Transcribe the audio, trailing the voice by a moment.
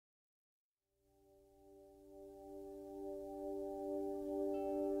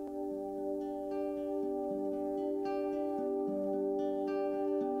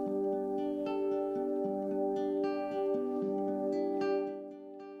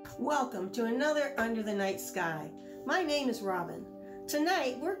Welcome to another Under the Night Sky. My name is Robin.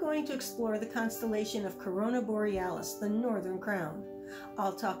 Tonight we're going to explore the constellation of Corona Borealis, the Northern Crown.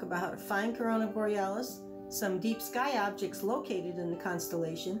 I'll talk about how to find Corona Borealis, some deep sky objects located in the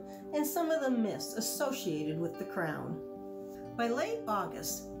constellation, and some of the myths associated with the crown. By late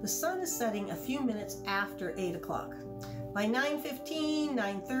August, the sun is setting a few minutes after 8 o'clock. By 9:15,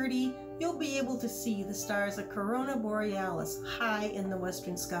 9:30, you'll be able to see the stars of Corona Borealis high in the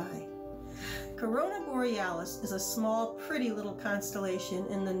western sky. Corona Borealis is a small, pretty little constellation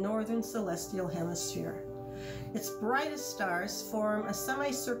in the northern celestial hemisphere. Its brightest stars form a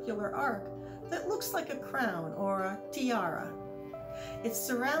semicircular arc that looks like a crown or a tiara. It's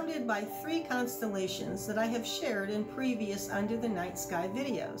surrounded by 3 constellations that I have shared in previous Under the Night Sky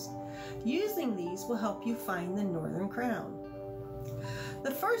videos. Using these will help you find the Northern Crown.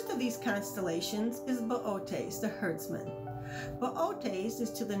 The first of these constellations is Borealis, the herdsman. Borealis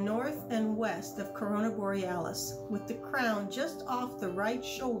is to the north and west of Corona Borealis, with the crown just off the right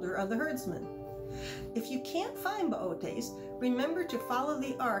shoulder of the herdsman. If you can't find Borealis, remember to follow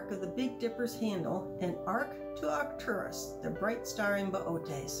the arc of the Big Dipper's handle and arc to Arcturus, the bright star in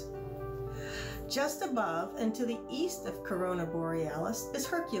Borealis. Just above and to the east of Corona Borealis is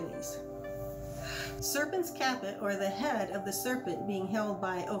Hercules. Serpent's caput, or the head of the serpent being held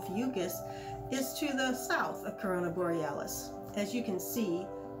by Ophiuchus, is to the south of Corona Borealis. As you can see,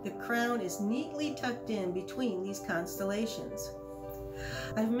 the crown is neatly tucked in between these constellations.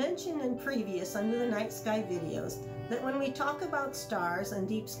 I've mentioned in previous Under the Night Sky videos that when we talk about stars and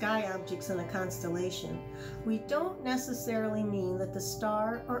deep sky objects in a constellation, we don't necessarily mean that the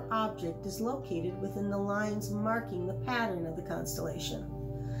star or object is located within the lines marking the pattern of the constellation.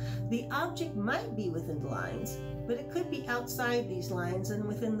 The object might be within the lines, but it could be outside these lines and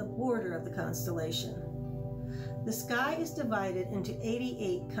within the border of the constellation. The sky is divided into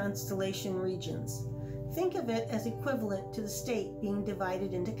 88 constellation regions. Think of it as equivalent to the state being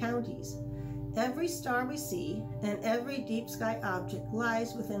divided into counties. Every star we see and every deep sky object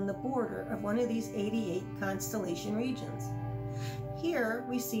lies within the border of one of these 88 constellation regions. Here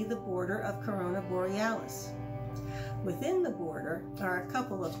we see the border of Corona Borealis. Within the border are a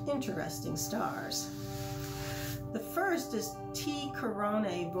couple of interesting stars. The first is T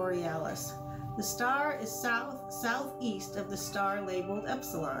Coronae Borealis. The star is southeast of the star labeled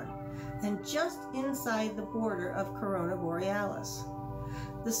Epsilon, and just inside the border of Corona Borealis.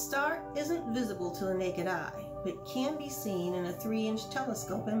 The star isn't visible to the naked eye, but can be seen in a 3-inch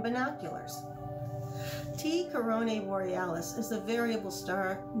telescope and binoculars. T Coronae Borealis is a variable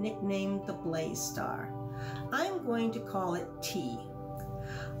star nicknamed the Blaze Star. I'm going to call it T.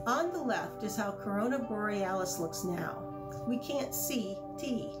 On the left is how Corona Borealis looks now. We can't see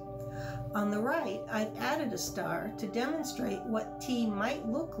T. On the right, I've added a star to demonstrate what T might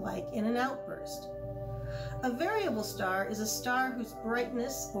look like in an outburst. A variable star is a star whose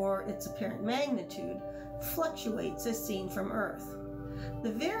brightness, or its apparent magnitude, fluctuates as seen from Earth.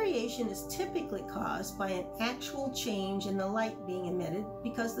 The variation is typically caused by an actual change in the light being emitted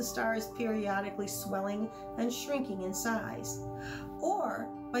because the star is periodically swelling and shrinking in size, or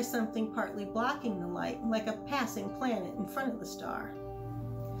by something partly blocking the light, like a passing planet in front of the star.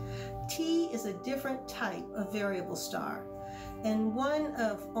 T is a different type of variable star, and one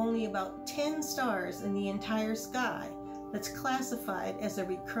of only about 10 stars in the entire sky that's classified as a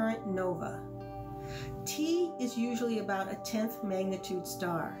recurrent nova. T is usually about a 10th magnitude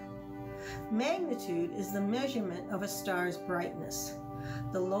star. Magnitude is the measurement of a star's brightness.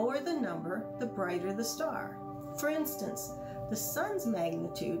 The lower the number, the brighter the star. For instance, the sun's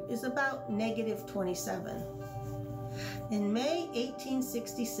magnitude is about -27. In May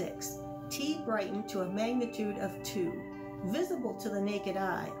 1866, T brightened to a magnitude of 2, visible to the naked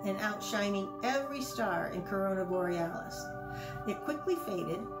eye and outshining every star in Corona Borealis. It quickly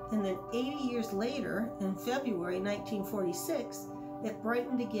faded, and then 80 years later, in February 1946, it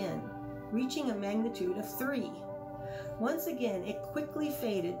brightened again, reaching a magnitude of 3. Once again, it quickly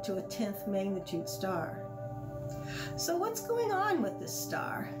faded to a 10th magnitude star. So what's going on with this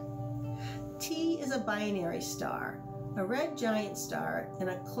star? T is a binary star, a red giant star in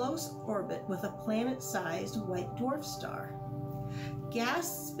a close orbit with a planet-sized white dwarf star.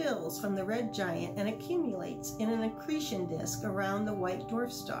 Gas spills from the red giant and accumulates in an accretion disk around the white dwarf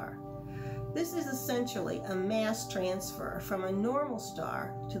star. This is essentially a mass transfer from a normal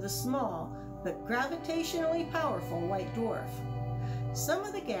star to the small but gravitationally powerful white dwarf. Some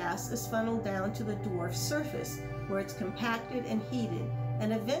of the gas is funneled down to the dwarf's surface, where it's compacted and heated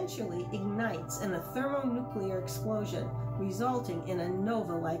and eventually ignites in a thermonuclear explosion, resulting in a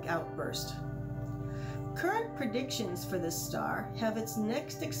nova-like outburst. Current predictions for this star have its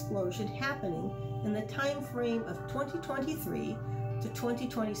next explosion happening in the time frame of 2023 to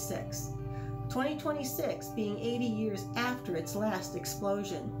 2026. 2026 being 80 years after its last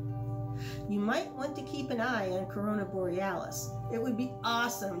explosion. You might want to keep an eye on Corona Borealis. It would be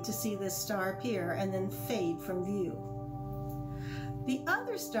awesome to see this star appear and then fade from view. The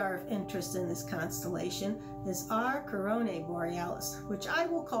other star of interest in this constellation is R Coronae Borealis, which I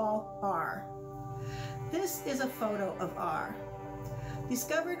will call R. This is a photo of R.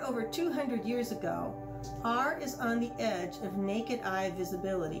 Discovered over 200 years ago, R is on the edge of naked eye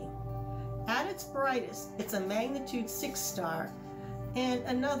visibility. At its brightest, it's a magnitude 6 star and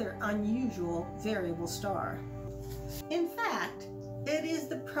another unusual variable star. In fact, it is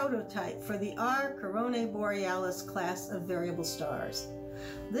the prototype for the R Coronae Borealis class of variable stars.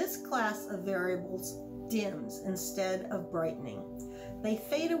 This class of variables dims instead of brightening. They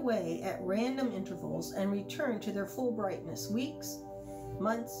fade away at random intervals and return to their full brightness weeks,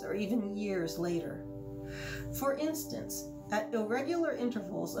 months, or even years later. For instance, at irregular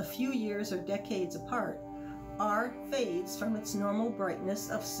intervals a few years or decades apart, R fades from its normal brightness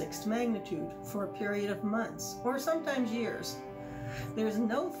of 6th magnitude for a period of months, or sometimes years. There's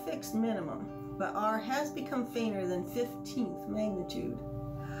no fixed minimum, but R has become fainter than 15th magnitude.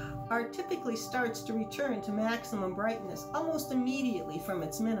 R typically starts to return to maximum brightness almost immediately from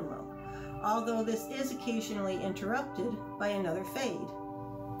its minimum, although this is occasionally interrupted by another fade.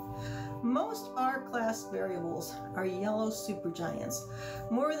 Most R-class variables are yellow supergiants,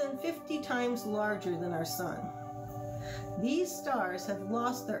 more than 50 times larger than our Sun. These stars have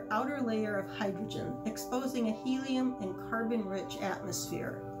lost their outer layer of hydrogen, exposing a helium and carbon-rich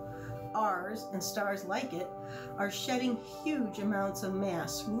atmosphere. R's, and stars like it, are shedding huge amounts of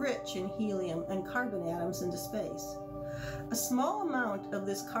mass rich in helium and carbon atoms into space. A small amount of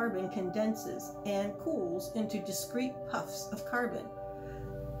this carbon condenses and cools into discrete puffs of carbon,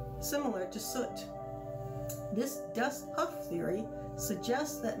 similar to soot. This dust puff theory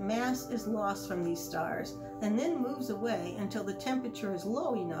suggests that mass is lost from these stars and then moves away until the temperature is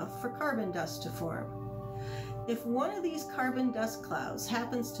low enough for carbon dust to form. If one of these carbon dust clouds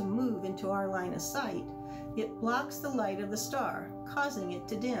happens to move into our line of sight, it blocks the light of the star, causing it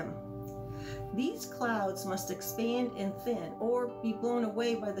to dim. These clouds must expand and thin or be blown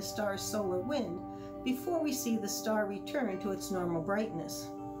away by the star's solar wind before we see the star return to its normal brightness.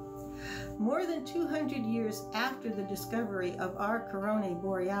 More than 200 years after the discovery of R Coronae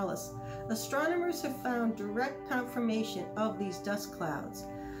Borealis, astronomers have found direct confirmation of these dust clouds,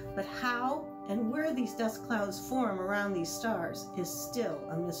 but how and where these dust clouds form around these stars is still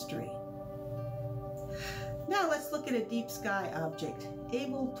a mystery. Now let's look at a deep sky object,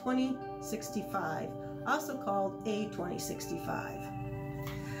 Able 2065, also called A2065.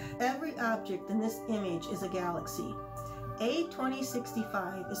 Every object in this image is a galaxy.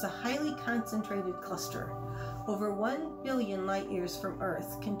 A2065 is a highly concentrated cluster, over 1 billion light-years from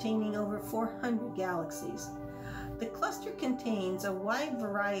Earth, containing over 400 galaxies. The cluster contains a wide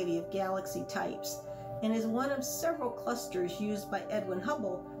variety of galaxy types and is one of several clusters used by Edwin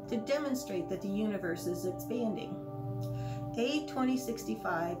Hubble to demonstrate that the universe is expanding.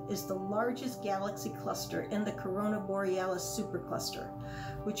 A2065 is the largest galaxy cluster in the Corona Borealis supercluster,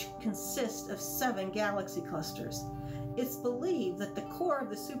 which consists of 7 galaxy clusters. It's believed that the core of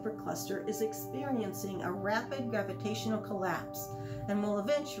the supercluster is experiencing a rapid gravitational collapse and will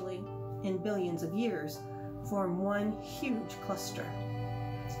eventually, in billions of years, form one huge cluster.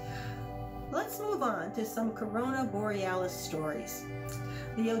 Let's move on to some Corona Borealis stories.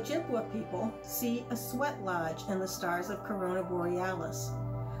 The Ojibwa people see a sweat lodge in the stars of Corona Borealis.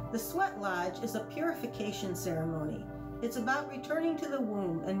 The sweat lodge is a purification ceremony. It's about returning to the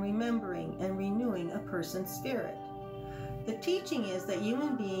womb and remembering and renewing a person's spirit. The teaching is that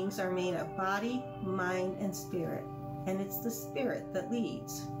human beings are made of body, mind, and spirit, and it's the spirit that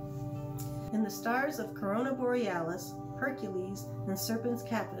leads. In the stars of Corona Borealis, Hercules, and Serpens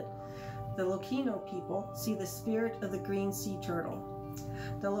Caput, the Lokino people see the spirit of the green sea turtle.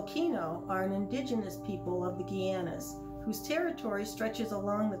 The Lokino are an indigenous people of the Guianas, whose territory stretches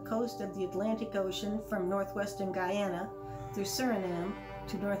along the coast of the Atlantic Ocean from northwestern Guyana through Suriname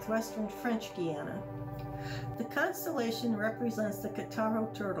to northwestern French Guiana. The constellation represents the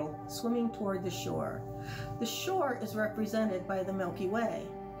Cataro turtle swimming toward the shore. The shore is represented by the Milky Way.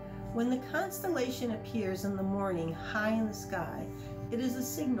 When the constellation appears in the morning high in the sky, it is a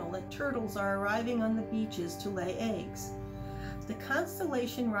signal that turtles are arriving on the beaches to lay eggs. The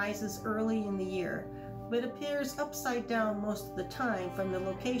constellation rises early in the year, but appears upside down most of the time from the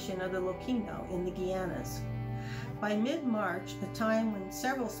location of the Lokino in the Guianas. By mid-March, a time when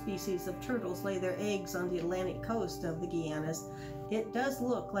several species of turtles lay their eggs on the Atlantic coast of the Guianas, it does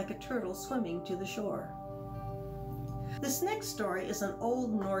look like a turtle swimming to the shore. This next story is an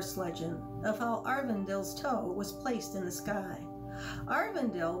Old Norse legend of how Arvindil's toe was placed in the sky.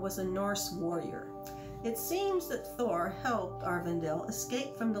 Arvindil was a Norse warrior. It seems that Thor helped Arvindil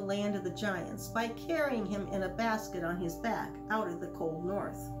escape from the land of the giants by carrying him in a basket on his back out of the cold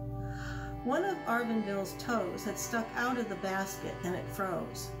north. One of Arvindil's toes had stuck out of the basket and it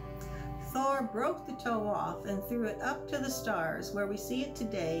froze. Thor broke the toe off and threw it up to the stars where we see it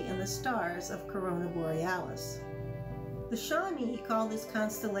today in the stars of Corona Borealis. The Shawnee call this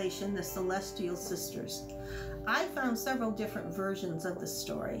constellation the Celestial Sisters. I found several different versions of this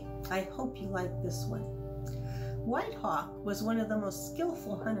story. I hope you like this one. White Hawk was one of the most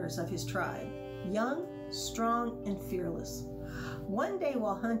skillful hunters of his tribe, young, strong, and fearless. One day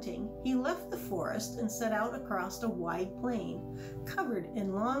while hunting, he left the forest and set out across a wide plain, covered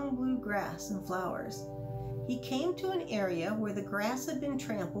in long blue grass and flowers. He came to an area where the grass had been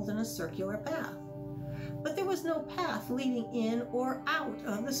trampled in a circular path, but there was no path leading in or out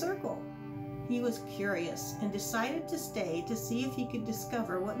of the circle. He was curious and decided to stay to see if he could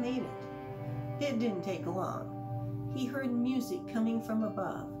discover what made it. It didn't take long. He heard music coming from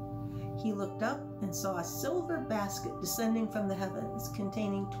above. He looked up and saw a silver basket descending from the heavens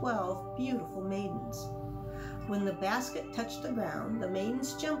containing 12 beautiful maidens. When the basket touched the ground, the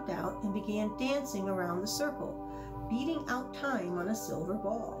maidens jumped out and began dancing around the circle, beating out time on a silver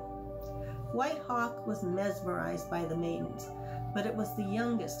ball. White Hawk was mesmerized by the maidens, but it was the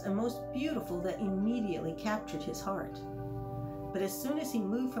youngest and most beautiful that immediately captured his heart. But as soon as he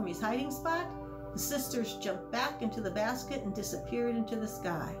moved from his hiding spot, the sisters jumped back into the basket and disappeared into the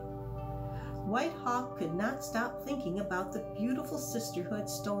sky. White Hawk could not stop thinking about the beautiful sister who had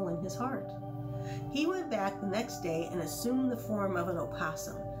stolen his heart. He went back the next day and assumed the form of an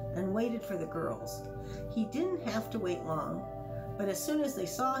opossum and waited for the girls. He didn't have to wait long, but as soon as they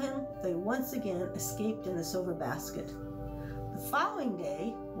saw him, they once again escaped in the silver basket. The following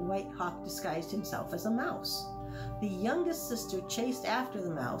day, White Hawk disguised himself as a mouse. The youngest sister chased after the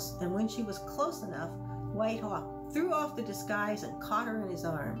mouse, and when she was close enough, White Hawk threw off the disguise and caught her in his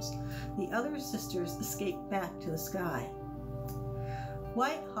arms. The other sisters escaped back to the sky.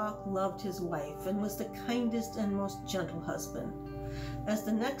 White Hawk loved his wife and was the kindest and most gentle husband. As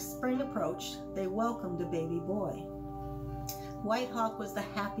the next spring approached, they welcomed a baby boy. White Hawk was the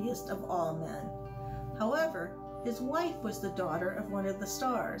happiest of all men. However, his wife was the daughter of one of the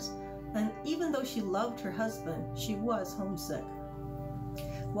stars, and even though she loved her husband, she was homesick.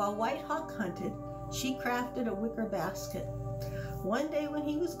 While White Hawk hunted, she crafted a wicker basket. One day when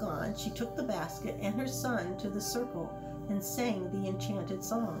he was gone, she took the basket and her son to the circle and sang the enchanted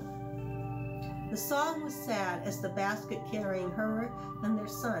song. The song was sad as the basket carrying her and their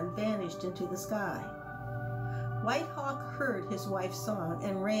son vanished into the sky. White Hawk heard his wife's song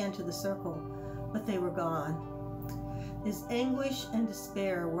and ran to the circle, but they were gone. His anguish and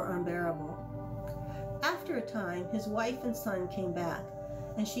despair were unbearable. After a time, his wife and son came back,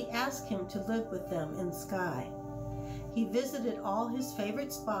 and she asked him to live with them in the sky. He visited all his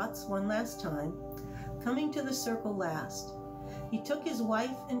favorite spots one last time, coming to the circle last. He took his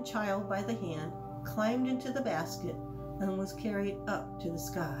wife and child by the hand, climbed into the basket, and was carried up to the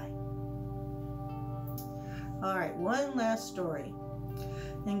sky. All right, one last story.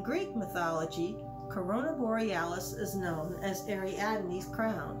 In Greek mythology, Corona Borealis is known as Ariadne's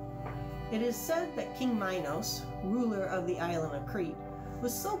crown. It is said that King Minos, ruler of the island of Crete,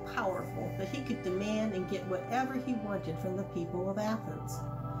 was so powerful that he could demand and get whatever he wanted from the people of Athens.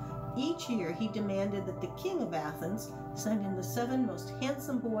 Each year he demanded that the king of Athens send in the 7 most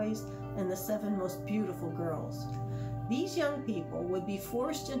handsome boys and the 7 most beautiful girls. These young people would be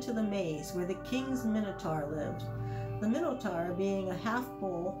forced into the maze where the king's minotaur lived, the minotaur being a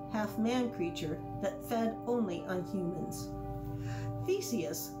half-bull, half-man creature that fed only on humans.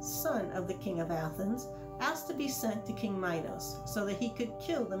 Theseus, son of the king of Athens, asked to be sent to King Minos so that he could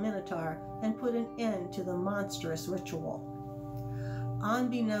kill the minotaur and put an end to the monstrous ritual.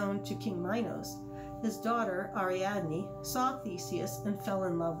 Unbeknown to King Minos, his daughter Ariadne saw Theseus and fell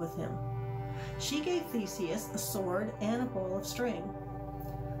in love with him. She gave Theseus a sword and a bowl of string.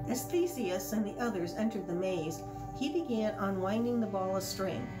 As Theseus and the others entered the maze, he began unwinding the ball of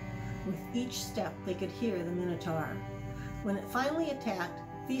string. With each step they could hear the minotaur. When it finally attacked,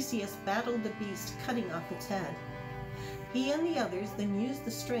 Theseus battled the beast, cutting off its head. He and the others then used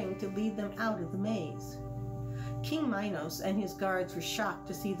the string to lead them out of the maze. King Minos and his guards were shocked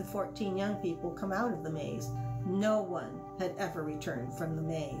to see the 14 young people come out of the maze. No one had ever returned from the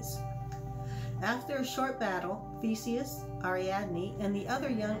maze. After a short battle, Theseus, Ariadne, and the other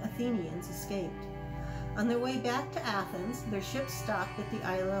young Athenians escaped. On their way back to Athens, their ship stopped at the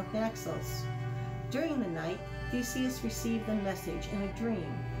island of Naxos. During the night, Theseus received a message in a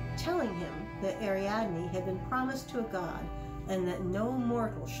dream, telling him that Ariadne had been promised to a god and that no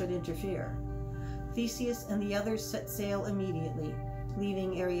mortal should interfere. Theseus and the others set sail immediately,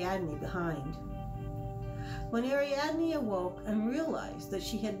 leaving Ariadne behind. When Ariadne awoke and realized that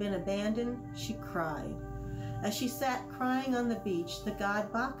she had been abandoned, she cried. As she sat crying on the beach, the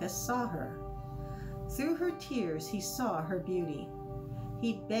god Bacchus saw her. Through her tears, he saw her beauty.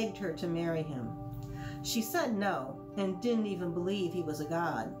 He begged her to marry him. She said no and didn't even believe he was a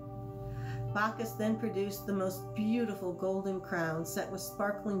god. Bacchus then produced the most beautiful golden crown set with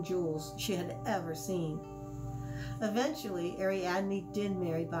sparkling jewels she had ever seen. Eventually, Ariadne did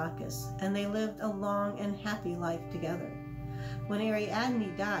marry Bacchus, and they lived a long and happy life together. When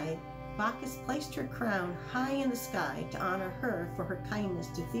Ariadne died, Bacchus placed her crown high in the sky to honor her for her kindness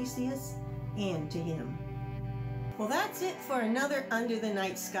to Theseus and to him. Well, that's it for another Under the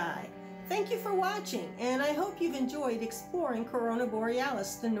Night Sky. Thank you for watching, and I hope you've enjoyed exploring Corona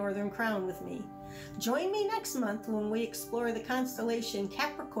Borealis, the Northern Crown, with me. Join me next month when we explore the constellation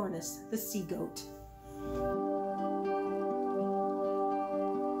Capricornus, the sea goat.